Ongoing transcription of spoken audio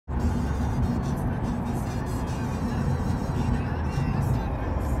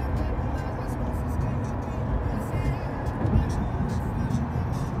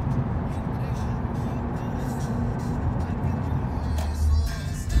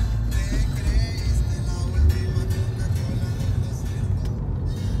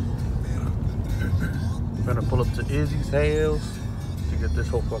pull up to Izzy's house to get this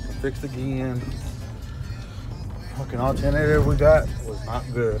whole fucking fixed again. Fucking alternator we got was not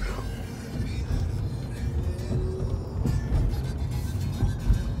good.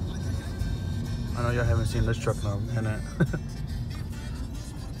 I know y'all haven't seen this truck in a minute.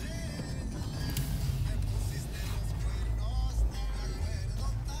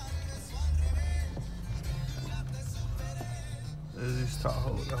 Izzy's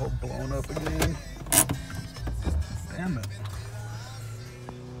Tahoe, that whole blown up again. Damn it.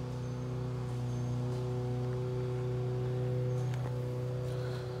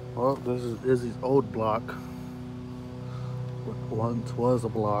 Well, this is Izzy's old block. What once was a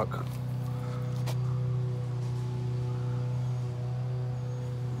block.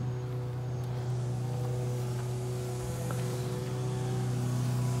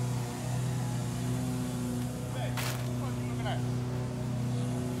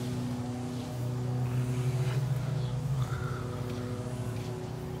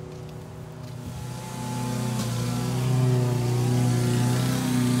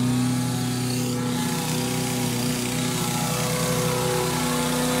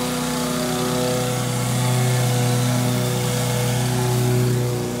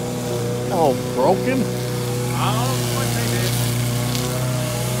 Oh, broken? Oh, what they did.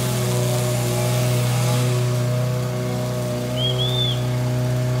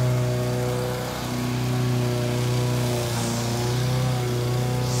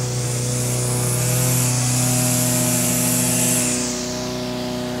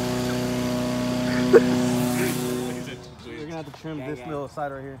 You're gonna have to trim this little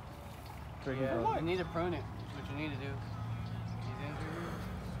side right here. Yeah, you need to prune it. What you need to do.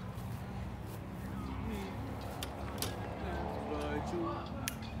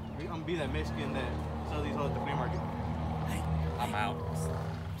 I'm gonna be that Mexican that sells these hoes at the flea market. I'm out.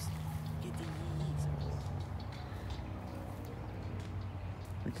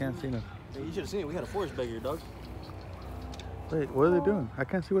 We can't see them. Hey, you should have seen it. We had a forest back here, dog. Wait, what are they doing? I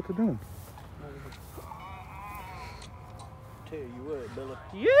can't see what they're doing. Tell you what, Bella.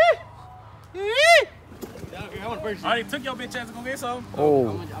 Yeah! I want to burn I already took your bitch ass to go get some. Oh.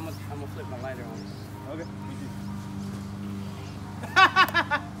 I'm gonna flip my lighter on. Okay.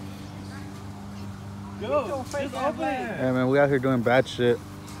 Go. Just open it. Yeah, man, we out here doing bad shit.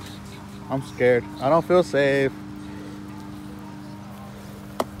 I'm scared. I don't feel safe.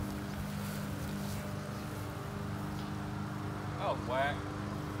 Oh, whack.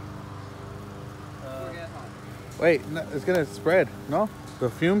 Wait, no, it's gonna spread. No?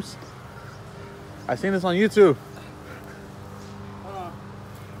 The fumes? I seen this on YouTube. Hold on.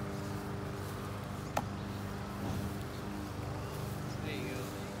 There you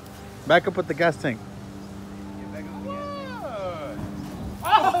go. Back up with the gas tank. Get back on the gas.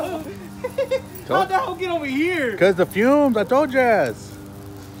 Oh! How'd that hoe get over here? Cause the fumes, I told you ass.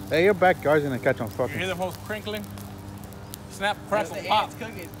 Hey, your backyard's gonna catch on You fucking. hear them hoes crinkling? Snap, That's crackle, the pop. ants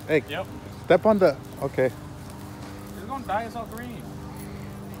cooking. Hey, Yep. step on the. Okay. It's gonna die, it's all green.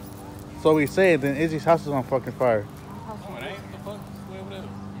 So we say then Izzy's house is on fucking fire. Oh, it ain't. The fuck? Way over there.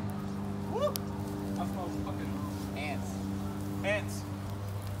 Woo! I smell fucking Ants. ants.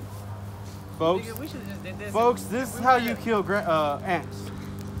 Folks, Nigga, we should have just did this. folks, this is how you kill ants.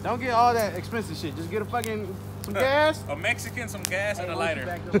 Don't get all that expensive shit. Just get a fucking some gas. A Mexican, some gas, and a lighter.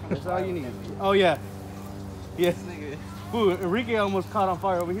 That's all you need. Oh yeah. Yeah. This nigga. Ooh, Enrique almost caught on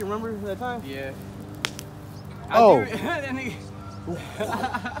fire over here. Remember that time? Yeah. Oh. That nigga.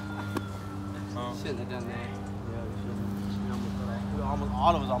 Oh. Shouldn't have done that. Yeah, we should. We almost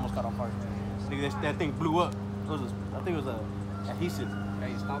all of us almost caught on fire. Nigga, that thing blew up. It was I think it was a adhesive.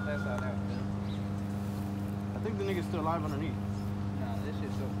 Hey, stomp that side out. I think the nigga's still alive underneath. Nah, this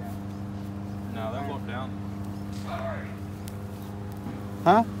shit's so down. No, that won't down.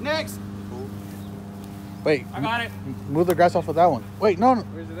 Huh? Next. Wait. I got it. Move the grass off of that one. Wait, no, no.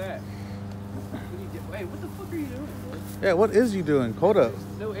 Where's it at? Wait, what the fuck are you doing, bro? Yeah, what is you doing? Hold up.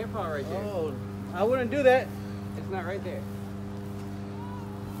 There's no AirPod right there. Oh, I wouldn't do that. It's not right there.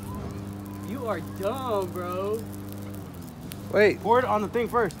 You are dumb, bro. Wait. Pour it on the thing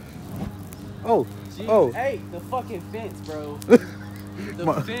first. Oh. Jeez. Oh. Hey, the fucking fence, bro. The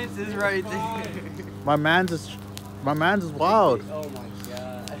My- fence is right there. My man's is wild. Oh my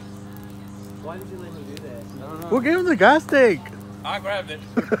god. Why did you let him do that? I don't know. Who gave him the gas tank? I grabbed it.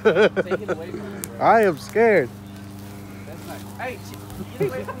 Take it away from him, bro. I am scared. That's not. Hey, get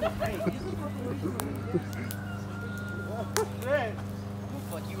away from him. Hey, get the fuck away from him. I'll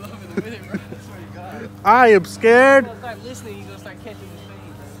fuck you up in a minute, bro. I swear to God. I am scared. You're gonna start listening, you're gonna start catching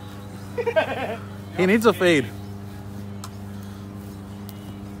the fade, bro. He needs a fade.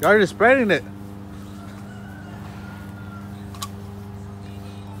 Y'all are just spreading it.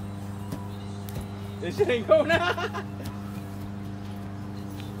 This shit ain't going out. That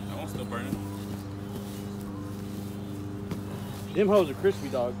one's still burning. Them hoes are crispy,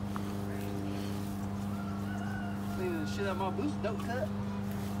 dog. Cleaning the shit out of my boots, don't cut.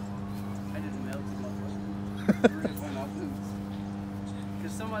 I just melted my boots.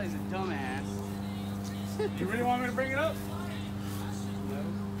 Because somebody's a dumbass. You really want me to bring it up? No.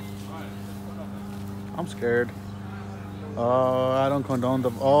 I'm scared. Oh, I don't condone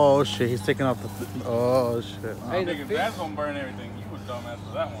the. Oh shit, he's taking off the. Oh shit. Hey, the Nigga, fish- that's gonna burn everything. You was dumbass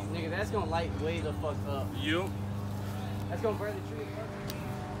for that one. Nigga, that's gonna light way the fuck up. You? That's gonna burn the tree.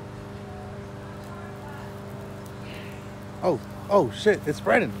 Oh shit, it's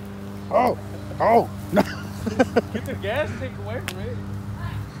spreading. Oh no. Get the gas tank away from it.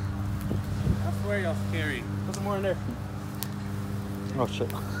 I swear y'all scary. Put some more in there. Oh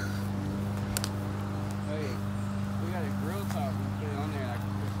shit. Hey, we got a grill top. We put it on there and I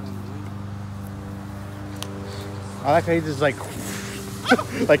can put some on the wing. I like how he just like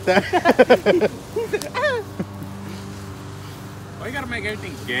like that. Why you gotta make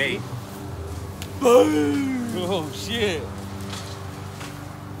everything gay? Boom! Oh shit.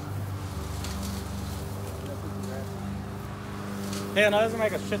 Hell no, doesn't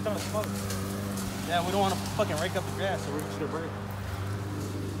make a shit ton of smoke. Yeah, we don't want to fucking rake up the grass, so we're just gonna burn it.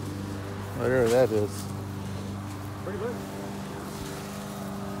 Whatever that is. Pretty good.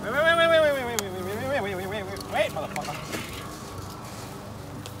 Wait, motherfucker.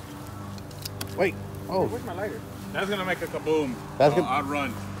 Wait. Oh, Where's my lighter? That's gonna make a kaboom. That's Oh, gonna- I'd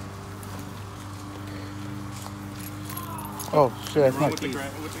run. oh shit, that's Run not with the keys.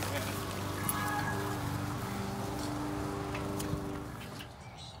 gas.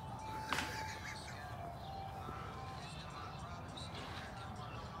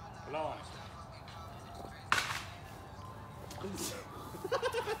 Hello.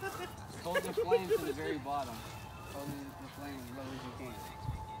 Hold the flame to the very bottom. Hold the flame as low as you can.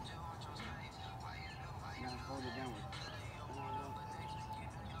 Now hold it downward.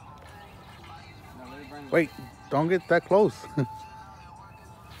 Now let it burn. Wait, don't get that close. Bro,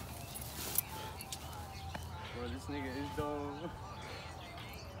 this nigga is dumb.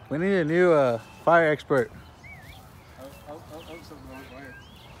 We need a new fire expert. Oh, something on fire.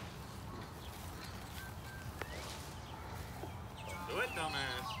 Do it,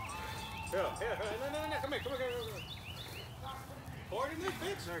 dumbass. Here, no, come here. Pour it in this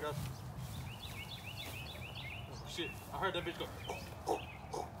bitch. There it goes. Oh, shit, I heard that bitch go. We're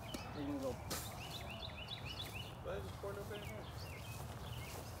gonna go.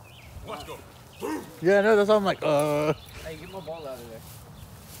 Let's go. Yeah, no, that's all I'm like, Hey, get my ball out of there.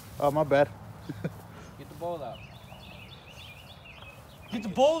 oh my bad. Get the ball out. Get the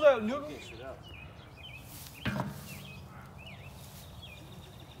bowl out, noodle. Get shit out.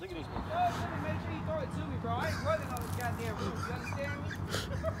 Look at this one. Make sure you throw it to me, bro. I ain't running on this goddamn roof. You understand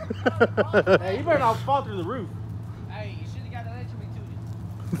me? Hey, you better not fall through the roof. Hey, you should have got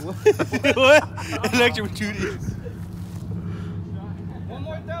electrocuted. What? Electrocuted. One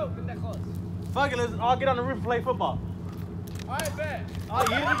more throw, get that close. Fuck it, let's all get on the roof and play football. Alright, bet. Oh,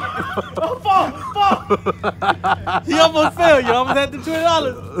 you oh, fall! He almost fell. You almost had the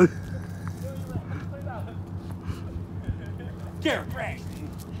 $20. Carrot Braxton.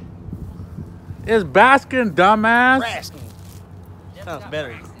 It's Baskin, dumbass. Braxton. Sounds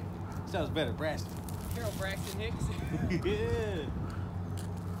better. Sounds better, Braxton. Carol Braxton Hicks. Yeah.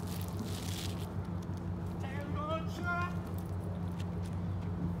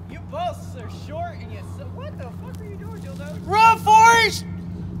 You both are short and you so what the fuck are you doing, Dildo? Run, Forrest!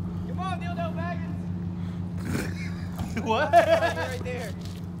 Come on, Dildo Baggins. What? Right there.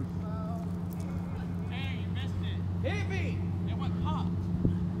 Hey, you missed it. Hit me! It went pop.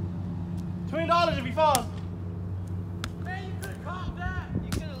 $20 if he falls. Man, you could have caught that. You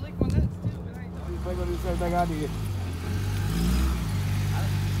could have licked my nuts too, but I ain't talking. You're gonna do the same thing I did.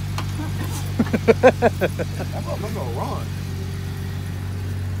 I'm gonna run.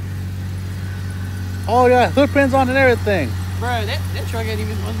 Oh yeah, footprints on and everything. Bro, that truck ain't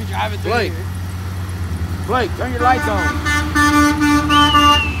even supposed to be driving through Blake. here. Blake, turn your lights on.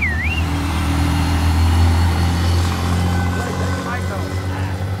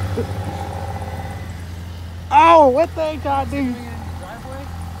 Oh, what they got do?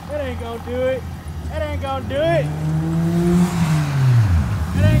 That ain't gonna do it. That ain't gonna do it.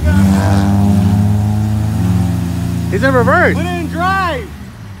 That ain't gonna He's in reverse. put it in drive.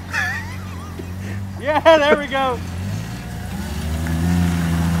 Yeah, there we go.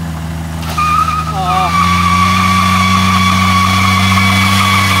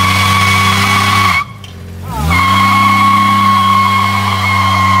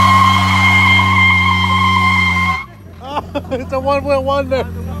 that one went wonder.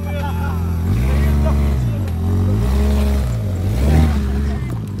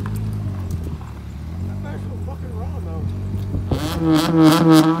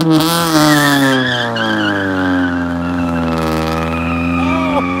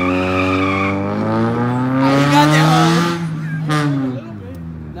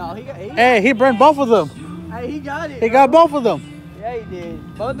 No, he got. Hey, he burned both of them. Hey, he got it. He got both of them. Yeah, he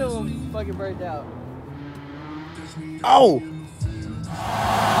did. Both of them fucking burnt out. Oh.